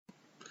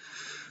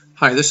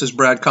Hi, this is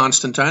Brad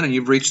Constantine, and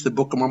you've reached the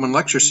Book of Mormon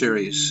lecture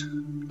series.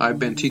 I've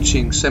been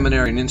teaching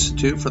seminary and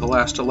institute for the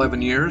last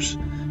 11 years,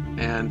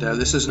 and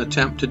this is an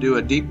attempt to do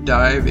a deep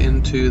dive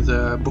into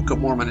the Book of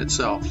Mormon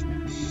itself.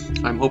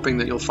 I'm hoping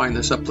that you'll find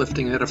this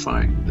uplifting and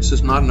edifying. This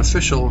is not an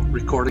official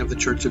recording of the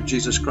Church of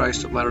Jesus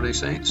Christ of Latter-day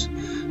Saints,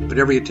 but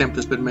every attempt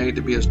has been made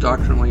to be as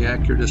doctrinally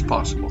accurate as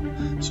possible.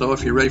 So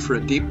if you're ready for a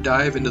deep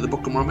dive into the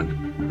Book of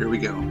Mormon, here we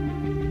go.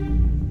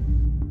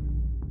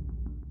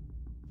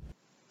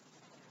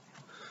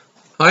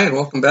 Hi, and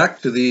welcome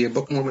back to the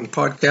Book of Mormon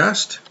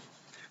podcast.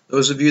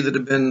 Those of you that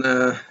have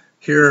been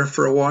here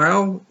for a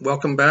while,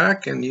 welcome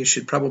back, and you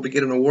should probably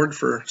get an award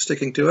for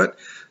sticking to it.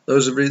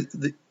 Those of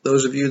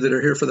you that are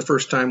here for the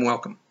first time,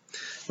 welcome.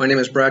 My name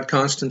is Brad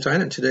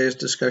Constantine, and today's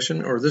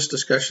discussion, or this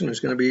discussion,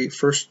 is going to be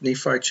 1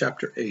 Nephi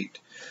chapter 8.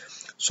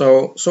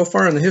 So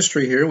far in the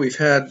history here, we've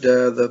had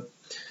the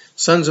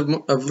sons of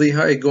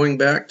Lehi going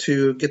back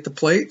to get the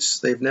plates.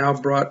 They've now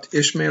brought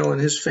Ishmael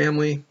and his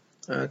family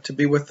to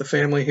be with the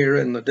family here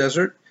in the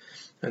desert.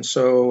 And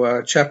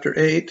so chapter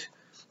 8,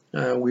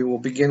 we will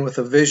begin with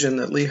a vision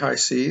that Lehi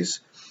sees.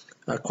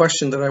 A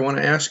question that I want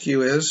to ask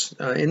you is,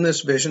 in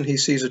this vision he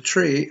sees a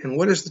tree, and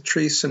what is the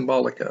tree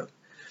symbolic of?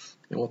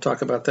 And we'll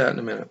talk about that in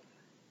a minute.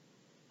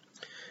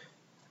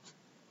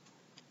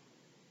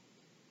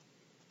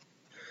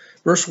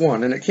 Verse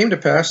 1, And it came to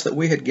pass that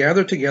we had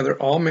gathered together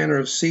all manner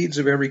of seeds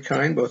of every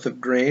kind, both of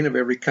grain of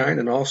every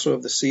kind, and also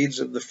of the seeds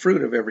of the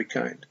fruit of every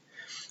kind.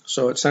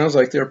 So it sounds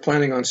like they're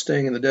planning on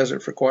staying in the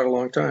desert for quite a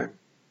long time.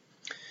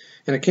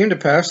 And it came to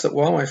pass that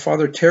while my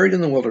father tarried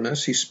in the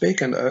wilderness, he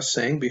spake unto us,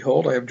 saying,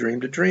 Behold, I have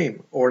dreamed a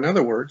dream. Or in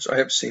other words, I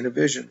have seen a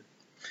vision.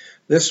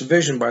 This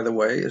vision, by the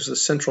way, is the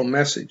central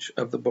message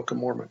of the Book of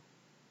Mormon.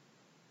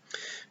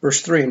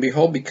 Verse 3, And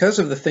behold, because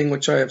of the thing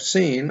which I have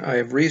seen, I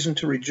have reason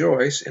to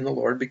rejoice in the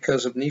Lord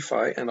because of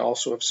Nephi and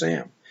also of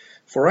Sam.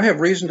 For I have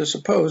reason to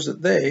suppose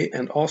that they,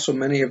 and also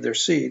many of their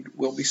seed,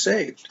 will be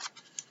saved.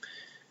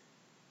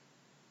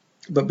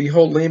 But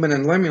behold, Laman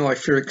and Lemuel I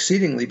fear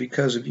exceedingly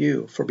because of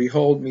you. For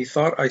behold,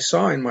 methought I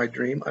saw in my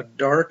dream a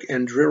dark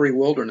and dreary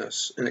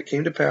wilderness. And it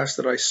came to pass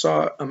that I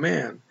saw a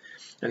man,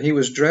 and he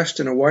was dressed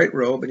in a white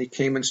robe, and he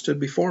came and stood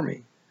before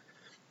me.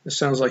 This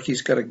sounds like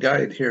he's got a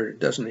guide here,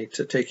 doesn't he,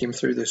 to take him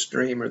through this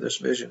dream or this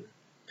vision,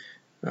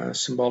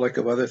 symbolic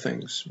of other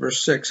things.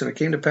 Verse 6, And it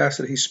came to pass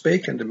that he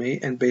spake unto me,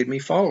 and bade me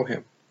follow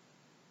him.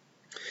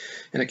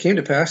 And it came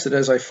to pass that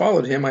as I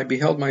followed him, I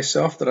beheld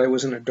myself that I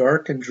was in a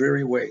dark and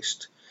dreary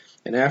waste.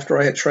 And after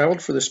I had traveled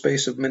for the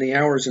space of many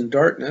hours in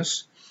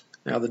darkness,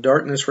 now the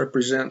darkness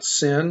represents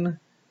sin,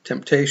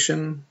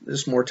 temptation,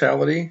 this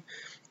mortality.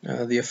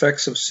 The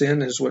effects of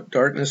sin is what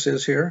darkness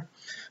is here.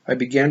 I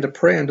began to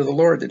pray unto the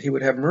Lord that he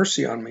would have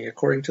mercy on me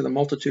according to the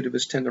multitude of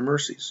his tender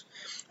mercies.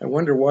 I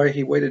wonder why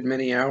he waited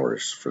many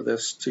hours for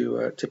this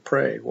to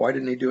pray. Why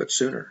didn't he do it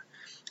sooner?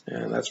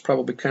 And that's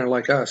probably kind of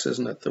like us,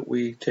 isn't it, that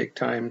we take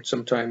time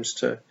sometimes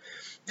to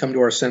come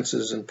to our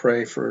senses and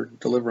pray for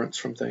deliverance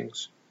from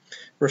things.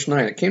 Verse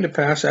 9, It came to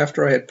pass,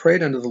 after I had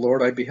prayed unto the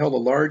Lord, I beheld a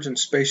large and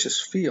spacious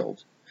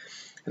field.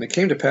 And it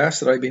came to pass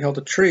that I beheld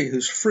a tree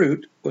whose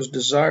fruit was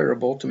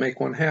desirable to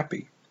make one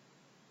happy.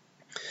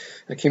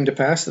 And it came to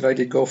pass that I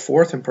did go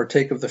forth and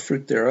partake of the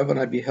fruit thereof, and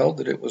I beheld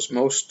that it was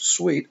most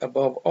sweet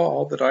above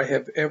all that I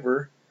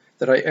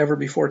ever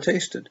before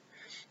tasted.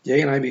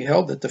 Yea, and I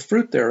beheld that the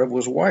fruit thereof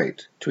was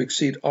white, to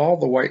exceed all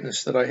the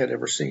whiteness that I had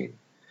ever seen.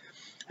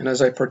 And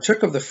as I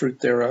partook of the fruit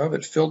thereof,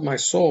 it filled my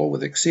soul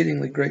with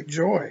exceedingly great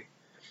joy.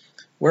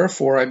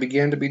 Wherefore I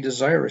began to be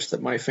desirous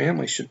that my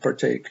family should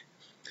partake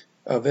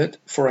of it,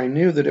 for I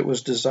knew that it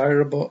was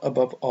desirable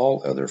above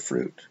all other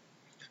fruit.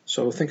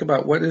 So think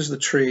about what is the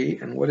tree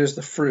and what is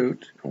the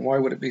fruit, and why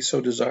would it be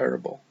so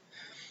desirable?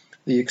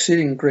 The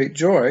exceeding great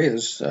joy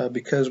is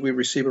because we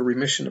receive a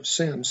remission of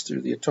sins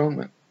through the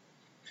atonement.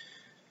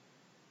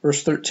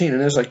 Verse 13,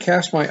 And as I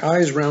cast my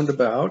eyes round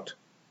about,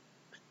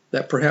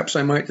 that perhaps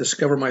I might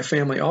discover my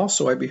family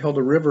also, I beheld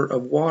a river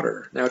of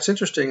water. Now it's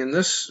interesting, in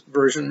this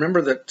version,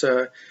 remember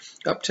that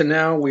up to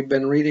now we've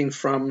been reading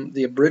from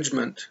the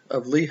abridgment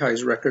of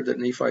Lehi's record that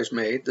Nephi's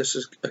made. This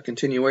is a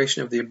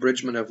continuation of the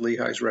abridgment of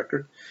Lehi's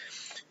record.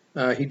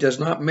 He does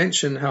not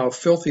mention how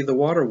filthy the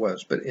water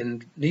was, but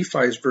in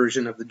Nephi's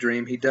version of the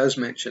dream he does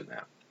mention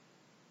that.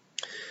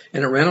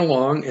 And it ran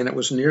along, and it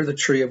was near the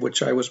tree of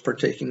which I was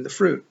partaking the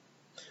fruit.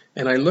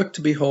 And I looked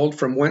to behold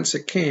from whence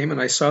it came,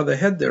 and I saw the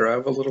head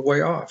thereof a little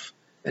way off.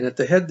 And at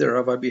the head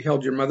thereof I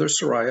beheld your mother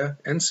Sariah,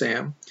 and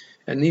Sam,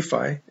 and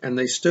Nephi, and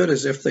they stood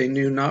as if they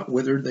knew not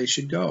whither they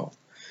should go.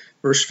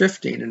 Verse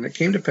 15, And it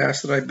came to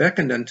pass that I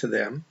beckoned unto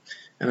them,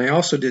 and I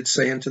also did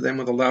say unto them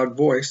with a loud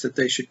voice that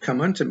they should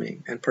come unto me,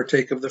 and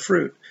partake of the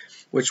fruit,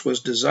 which was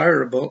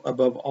desirable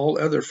above all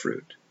other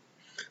fruit.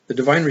 The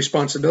divine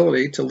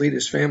responsibility to lead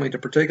his family to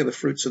partake of the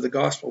fruits of the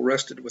gospel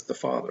rested with the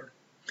Father.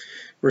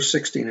 Verse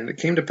 16, And it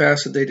came to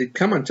pass that they did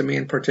come unto me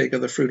and partake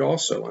of the fruit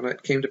also. And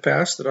it came to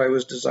pass that I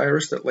was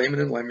desirous that Laman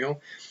and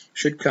Lemuel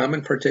should come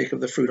and partake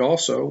of the fruit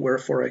also.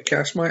 Wherefore I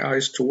cast my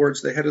eyes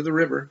towards the head of the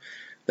river,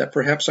 that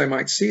perhaps I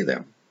might see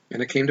them.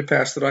 And it came to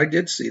pass that I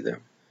did see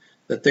them.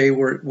 that they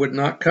would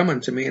not come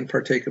unto me and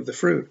partake of the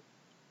fruit.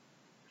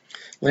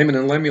 Laman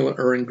and Lemuel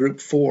are in group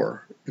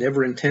 4,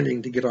 never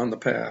intending to get on the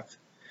path.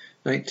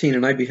 19,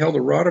 and I beheld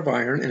a rod of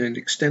iron, and it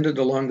extended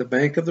along the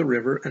bank of the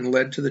river and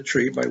led to the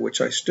tree by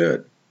which I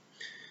stood.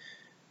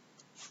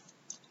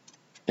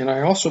 And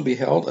I also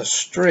beheld a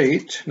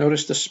straight,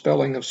 notice the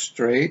spelling of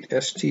straight,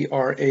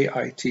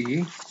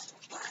 S-T-R-A-I-T,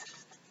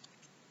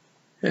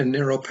 and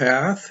narrow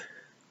path,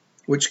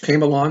 which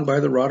came along by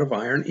the rod of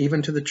iron,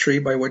 even to the tree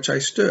by which I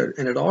stood.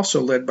 And it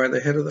also led by the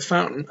head of the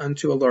fountain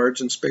unto a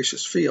large and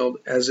spacious field,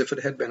 as if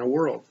it had been a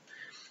world.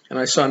 And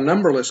I saw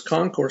numberless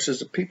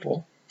concourses of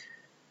people,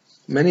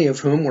 many of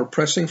whom were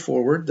pressing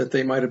forward, that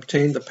they might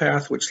obtain the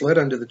path which led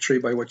unto the tree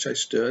by which I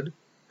stood.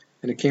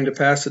 And it came to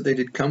pass that they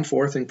did come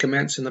forth and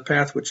commence in the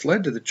path which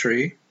led to the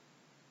tree.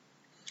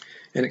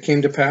 And it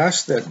came to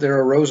pass that there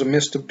arose a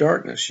mist of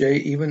darkness, yea,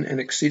 even an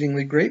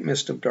exceedingly great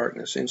mist of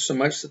darkness,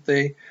 insomuch that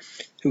they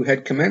who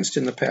had commenced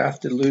in the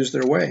path did lose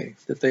their way,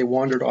 that they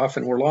wandered off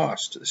and were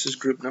lost. This is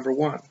group number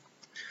 1.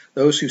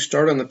 Those who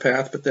start on the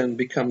path but then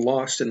become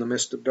lost in the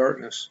mist of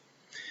darkness.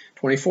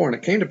 24, and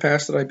it came to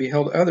pass that I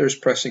beheld others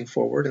pressing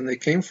forward, and they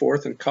came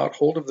forth and caught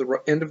hold of the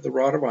end of the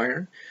rod of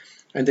iron,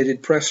 and they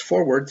did press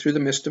forward through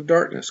the mist of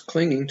darkness,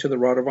 clinging to the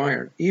rod of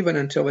iron, even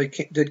until they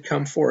did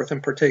come forth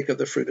and partake of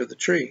the fruit of the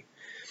tree.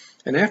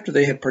 And after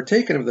they had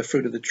partaken of the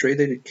fruit of the tree,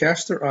 they did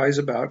cast their eyes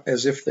about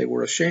as if they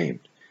were ashamed.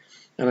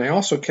 And I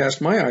also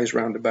cast my eyes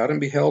round about, and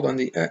beheld on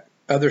the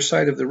other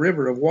side of the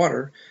river of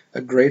water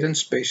a great and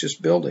spacious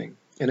building,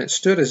 and it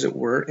stood as it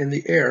were in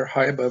the air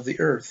high above the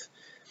earth.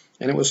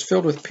 And it was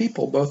filled with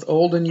people, both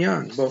old and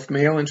young, both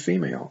male and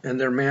female, and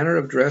their manner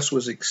of dress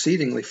was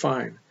exceedingly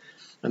fine.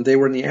 And they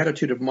were in the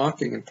attitude of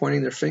mocking and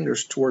pointing their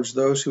fingers towards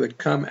those who had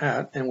come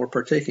at and were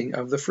partaking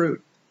of the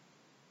fruit.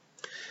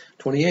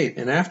 28,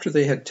 and after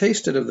they had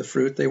tasted of the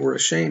fruit, they were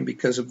ashamed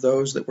because of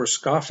those that were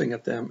scoffing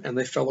at them, and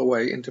they fell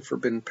away into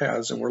forbidden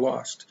paths and were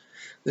lost.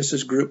 This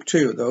is group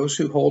 2, those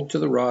who hold to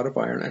the rod of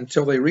iron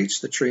until they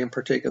reach the tree and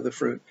partake of the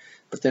fruit,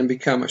 but then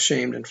become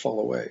ashamed and fall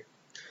away.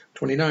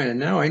 29, and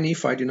now I,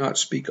 Nephi, do not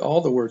speak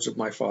all the words of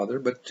my father,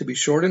 but to be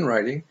short in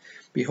writing,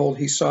 behold,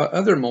 he saw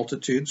other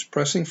multitudes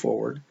pressing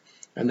forward,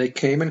 and they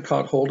came and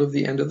caught hold of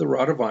the end of the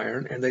rod of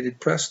iron, and they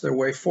did press their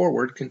way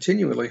forward,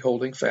 continually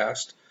holding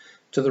fast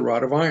to the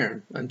rod of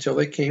iron, until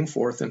they came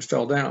forth and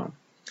fell down.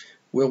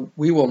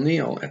 We will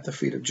kneel at the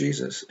feet of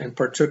Jesus, and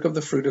partook of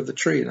the fruit of the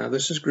tree. Now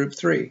this is group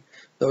 3,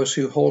 those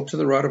who hold to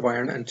the rod of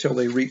iron until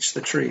they reach the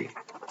tree.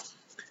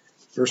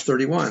 Verse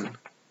 31,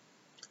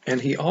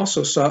 and he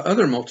also saw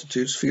other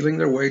multitudes feeling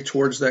their way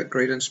towards that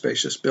great and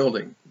spacious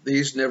building.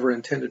 These never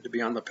intended to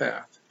be on the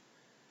path.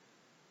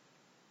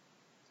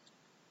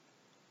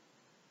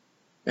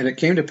 And it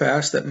came to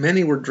pass that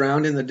many were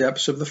drowned in the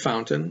depths of the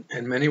fountain,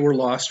 and many were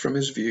lost from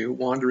his view,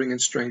 wandering in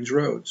strange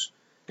roads.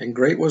 And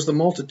great was the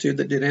multitude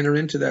that did enter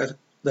into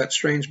that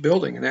strange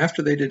building. And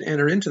after they did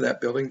enter into that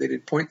building, they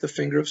did point the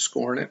finger of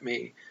scorn at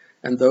me,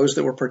 and those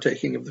that were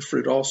partaking of the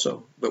fruit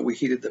also, but we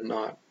heeded them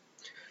not.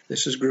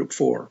 This is group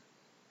 4.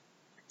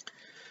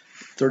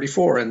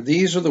 34, and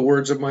these are the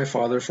words of my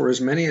father, for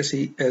as many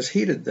as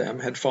heeded them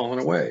had fallen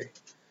away.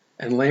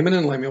 And Laman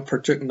and Lemuel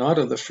partook not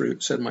of the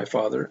fruit, said my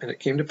father. And it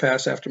came to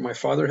pass, after my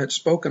father had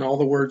spoken all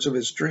the words of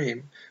his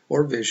dream,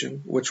 or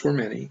vision, which were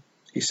many,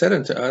 he said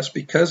unto us,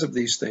 because of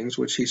these things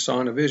which he saw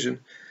in a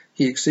vision,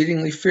 he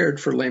exceedingly feared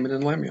for Laman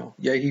and Lemuel.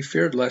 Yea, he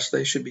feared lest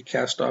they should be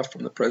cast off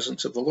from the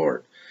presence of the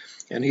Lord.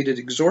 And he did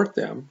exhort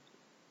them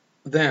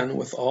then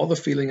with all the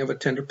feeling of a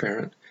tender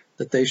parent,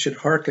 that they should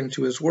hearken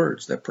to his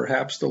words, that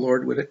perhaps the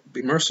Lord would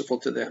be merciful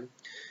to them,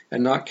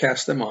 and not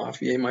cast them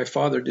off. Yea, my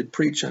father did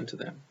preach unto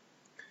them.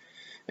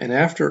 And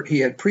after he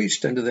had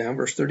preached unto them,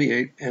 verse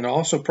 38, and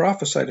also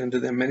prophesied unto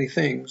them many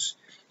things,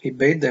 he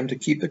bade them to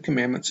keep the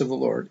commandments of the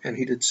Lord, and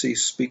he did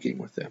cease speaking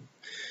with them.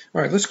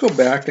 All right, let's go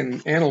back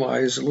and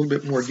analyze a little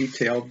bit more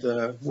detailed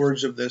the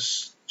words of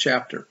this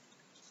chapter.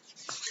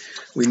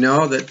 We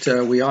know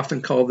that we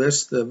often call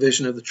this the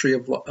vision of the tree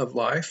of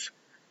life.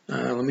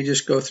 Let me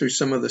just go through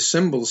some of the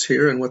symbols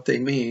here and what they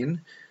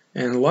mean.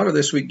 And a lot of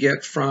this we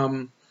get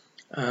from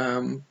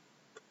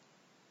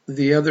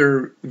the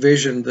other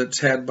vision that's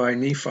had by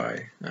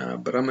Nephi,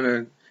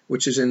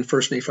 which is in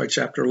 1 Nephi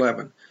chapter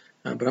 11.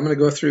 But I'm going to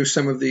go through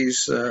some of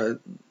these, the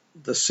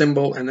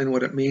symbol and then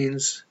what it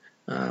means,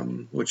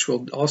 which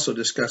we'll also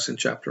discuss in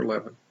chapter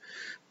 11.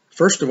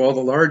 First of all,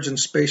 the large and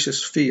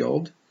spacious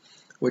field,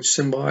 which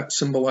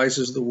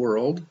symbolizes the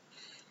world,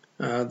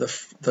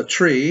 the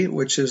tree,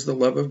 which is the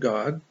love of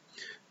God,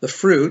 the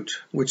fruit,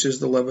 which is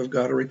the love of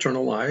God or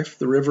eternal life,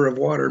 the river of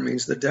water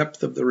means the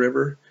depth of the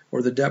river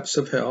or the depths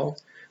of hell,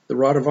 the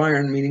rod of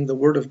iron meaning the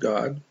word of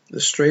God,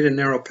 the straight and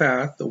narrow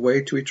path, the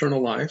way to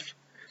eternal life,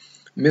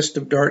 mist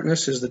of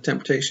darkness is the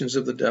temptations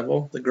of the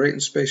devil, the great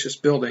and spacious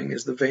building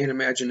is the vain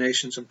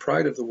imaginations and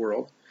pride of the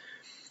world,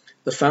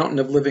 the fountain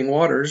of living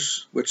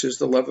waters, which is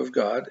the love of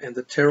God, and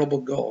the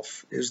terrible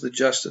gulf is the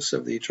justice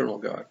of the eternal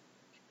God.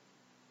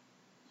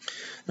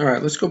 All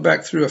right, let's go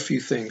back through a few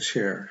things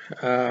here.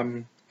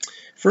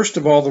 First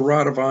of all, the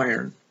rod of iron.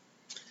 First of all, the rod of iron.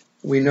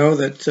 We know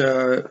that,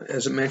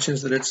 as it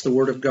mentions, that it's the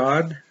Word of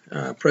God.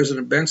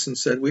 President Benson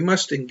said, we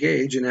must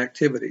engage in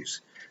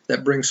activities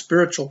that bring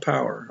spiritual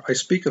power. I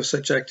speak of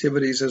such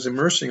activities as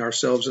immersing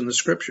ourselves in the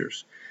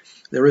Scriptures.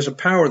 There is a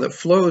power that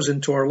flows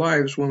into our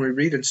lives when we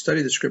read and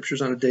study the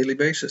Scriptures on a daily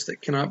basis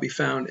that cannot be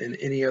found in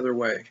any other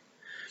way.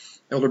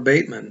 Elder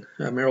Bateman,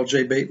 Merrill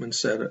J. Bateman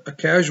said, a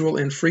casual,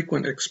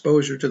 infrequent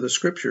exposure to the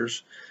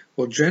Scriptures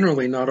will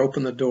generally not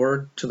open the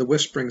door to the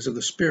whisperings of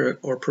the Spirit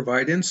or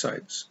provide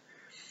insights.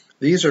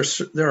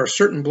 There are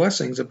certain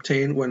blessings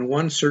obtained when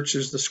one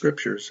searches the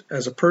Scriptures.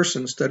 As a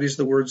person studies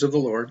the words of the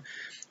Lord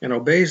and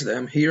obeys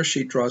them, he or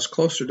she draws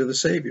closer to the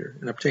Savior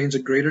and obtains a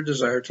greater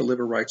desire to live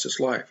a righteous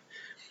life.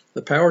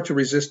 The power to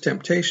resist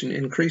temptation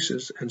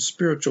increases, and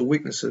spiritual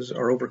weaknesses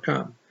are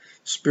overcome.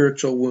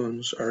 Spiritual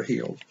wounds are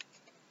healed.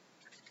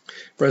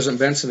 President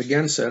Benson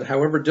again said,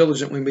 however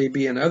diligent we may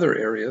be in other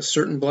areas,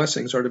 certain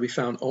blessings are to be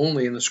found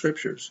only in the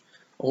Scriptures,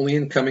 only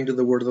in coming to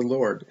the word of the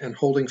Lord and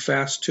holding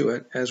fast to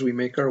it as we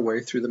make our way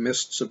through the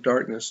mists of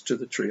darkness to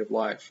the tree of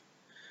life.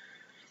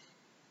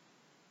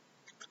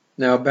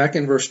 Now, back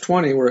in verse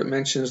 20, where it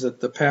mentions that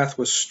the path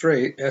was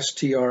straight,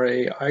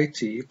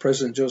 S-T-R-A-I-T,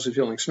 President Joseph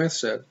Fielding Smith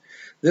said,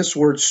 this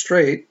word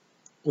straight,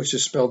 which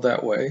is spelled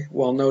that way,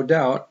 while no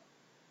doubt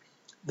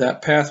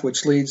that path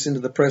which leads into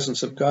the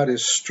presence of God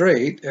is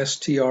straight,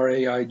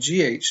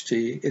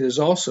 S-T-R-A-I-G-H-T, it is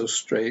also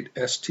straight,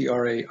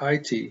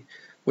 S-T-R-A-I-T,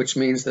 which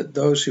means that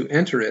those who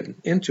enter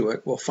into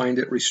it will find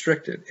it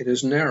restricted. It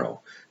is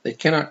narrow. They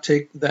cannot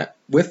take that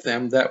with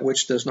them that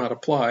which does not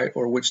apply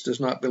or which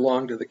does not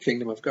belong to the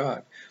kingdom of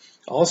God.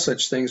 All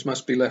such things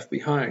must be left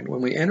behind.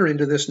 When we enter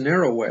into this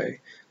narrow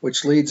way,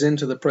 which leads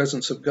into the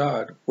presence of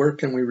God, where we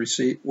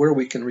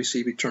can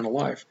receive eternal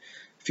life,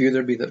 few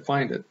there be that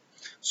find it.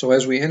 So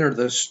as we enter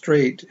the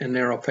straight and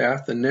narrow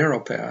path, the narrow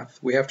path,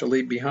 we have to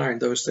leave behind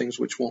those things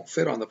which won't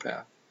fit on the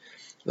path,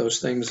 those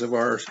things of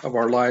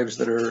our lives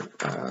that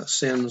are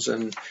sins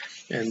and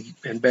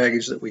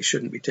baggage that we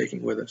shouldn't be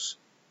taking with us.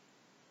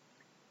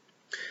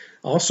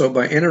 Also,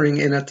 by entering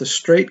in at the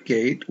straight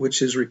gate,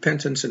 which is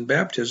repentance and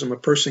baptism, a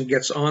person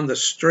gets on the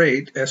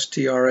straight,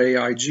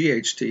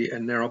 S-T-R-A-I-G-H-T,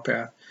 and narrow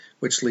path,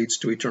 which leads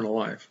to eternal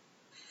life.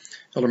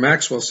 Elder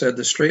Maxwell said,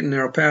 the straight and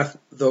narrow path,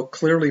 though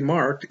clearly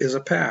marked, is a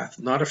path,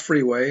 not a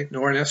freeway,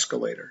 nor an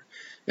escalator.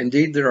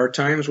 Indeed, there are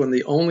times when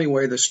the only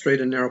way the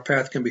straight and narrow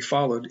path can be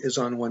followed is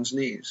on one's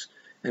knees,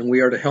 and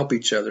we are to help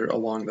each other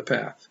along the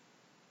path.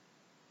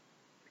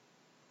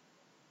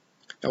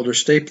 Elder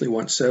Stapley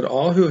once said,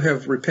 all who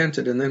have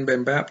repented and then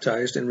been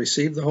baptized and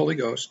received the Holy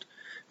Ghost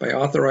by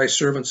authorized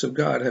servants of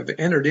God have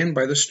entered in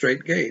by the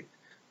straight gate.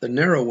 The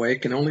narrow way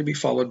can only be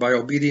followed by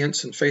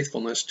obedience and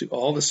faithfulness to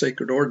all the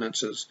sacred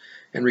ordinances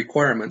and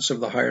requirements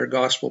of the higher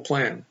gospel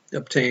plan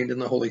obtained in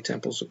the holy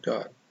temples of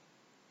God.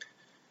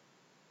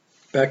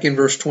 Back in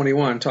verse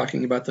 21,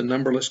 talking about the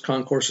numberless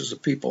concourses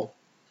of people,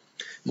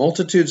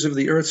 multitudes of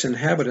the earth's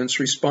inhabitants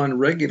respond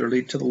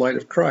regularly to the light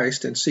of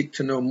Christ and seek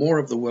to know more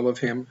of the will of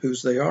him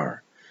whose they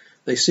are.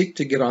 They seek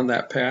to get on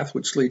that path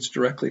which leads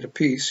directly to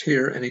peace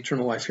here and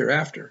eternal life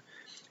hereafter.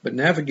 But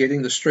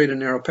navigating the straight and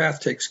narrow path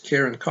takes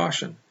care and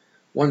caution.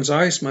 One's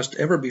eyes must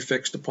ever be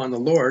fixed upon the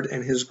Lord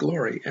and his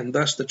glory, and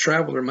thus the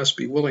traveler must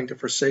be willing to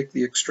forsake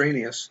the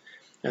extraneous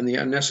and the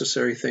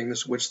unnecessary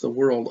things which the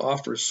world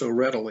offers so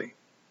readily.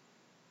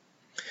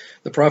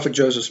 The prophet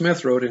Joseph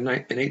Smith wrote in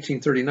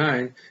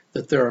 1839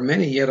 that there are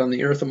many yet on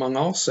the earth among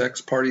all sects,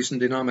 parties, and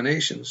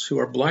denominations who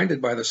are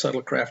blinded by the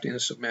subtle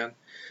craftiness of men,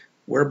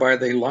 whereby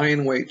they lie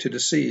in wait to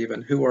deceive,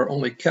 and who are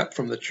only kept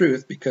from the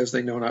truth because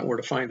they know not where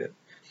to find it.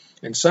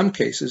 In some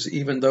cases,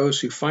 even those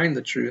who find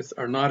the truth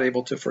are not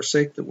able to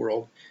forsake the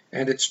world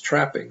and its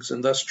trappings,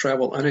 and thus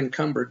travel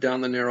unencumbered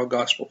down the narrow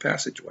gospel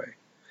passageway.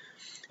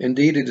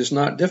 Indeed, it is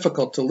not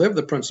difficult to live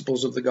the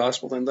principles of the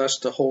gospel and thus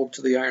to hold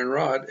to the iron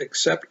rod,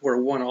 except where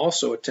one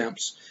also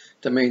attempts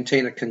to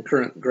maintain a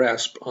concurrent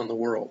grasp on the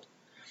world.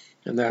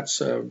 And that's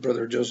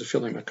Brother Joseph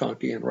Fielding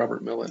McConkie and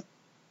Robert Millet.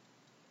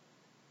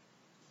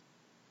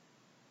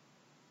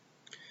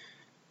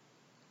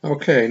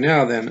 Okay,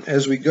 now then,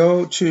 as we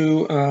go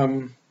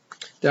to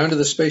down to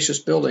the spacious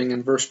building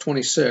in verse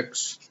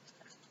 26,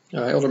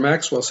 Elder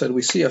Maxwell said,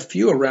 we see a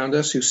few around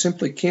us who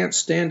simply can't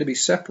stand to be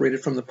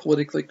separated from the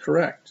politically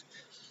correct.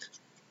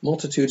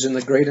 Multitudes in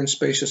the great and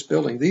spacious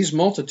building. These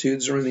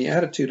multitudes are in the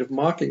attitude of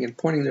mocking and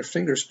pointing their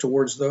fingers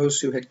towards those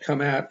who had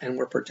come at and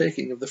were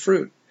partaking of the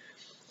fruit.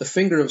 The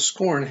finger of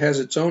scorn has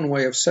its own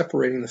way of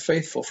separating the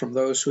faithful from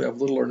those who have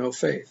little or no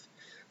faith.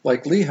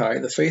 Like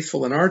Lehi, the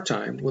faithful in our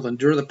time will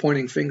endure the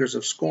pointing fingers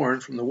of scorn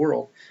from the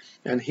world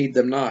and heed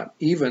them not,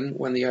 even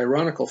when the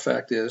ironical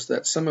fact is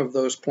that some of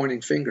those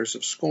pointing fingers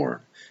of scorn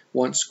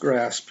once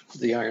grasped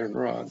the iron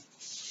rod.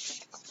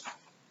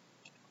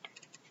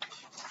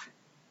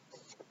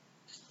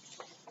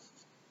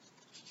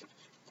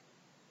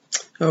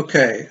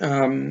 Okay,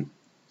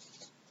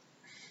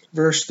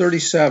 verse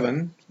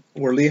 37,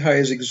 where Lehi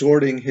is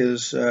exhorting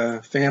his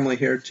family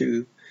here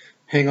to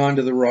hang on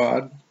to the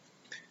rod.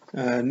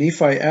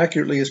 Nephi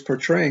accurately is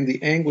portraying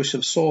the anguish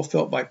of soul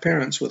felt by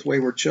parents with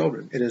wayward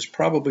children. It is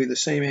probably the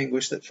same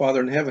anguish that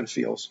Father in heaven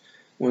feels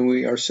when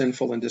we are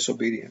sinful and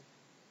disobedient.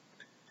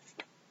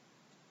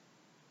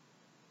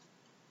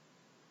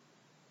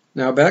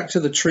 Now back to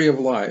the tree of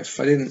life.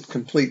 I didn't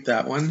complete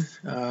that one.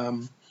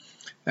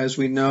 As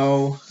we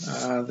know,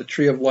 the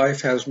tree of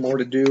life has more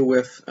to do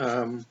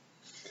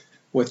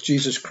with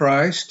Jesus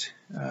Christ.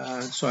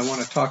 So I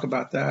want to talk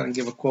about that and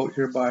give a quote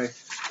here by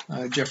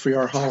Jeffrey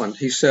R. Holland.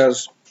 He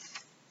says,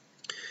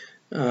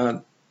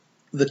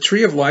 the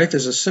tree of life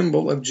is a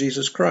symbol of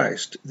Jesus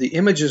Christ. The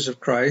images of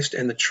Christ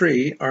and the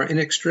tree are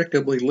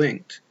inextricably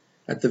linked.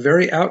 At the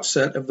very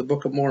outset of the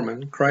Book of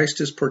Mormon, Christ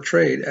is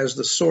portrayed as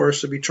the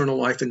source of eternal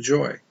life and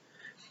joy,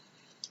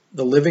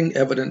 the living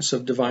evidence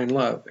of divine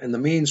love, and the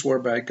means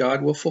whereby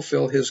God will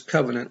fulfill his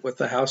covenant with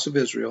the house of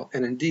Israel,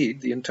 and indeed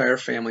the entire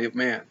family of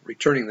man,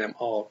 returning them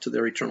all to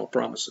their eternal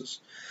promises.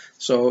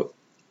 So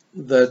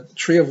the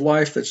tree of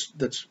life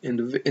that's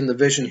in the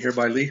vision here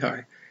by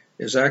Lehi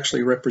is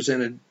actually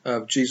represented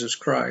of Jesus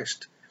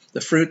Christ,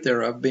 the fruit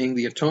thereof being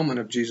the atonement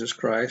of Jesus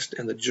Christ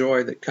and the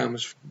joy that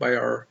comes by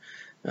our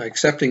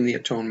accepting the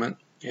atonement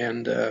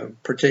and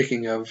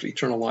partaking of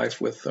eternal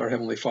life with our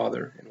Heavenly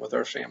Father and with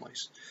our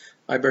families.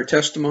 I bear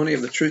testimony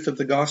of the truth of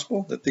the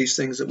gospel, that these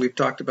things that we've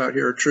talked about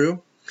here are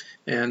true,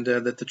 and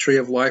that the tree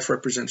of life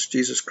represents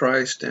Jesus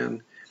Christ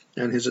and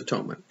his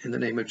atonement. In the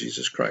name of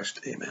Jesus Christ,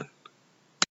 amen.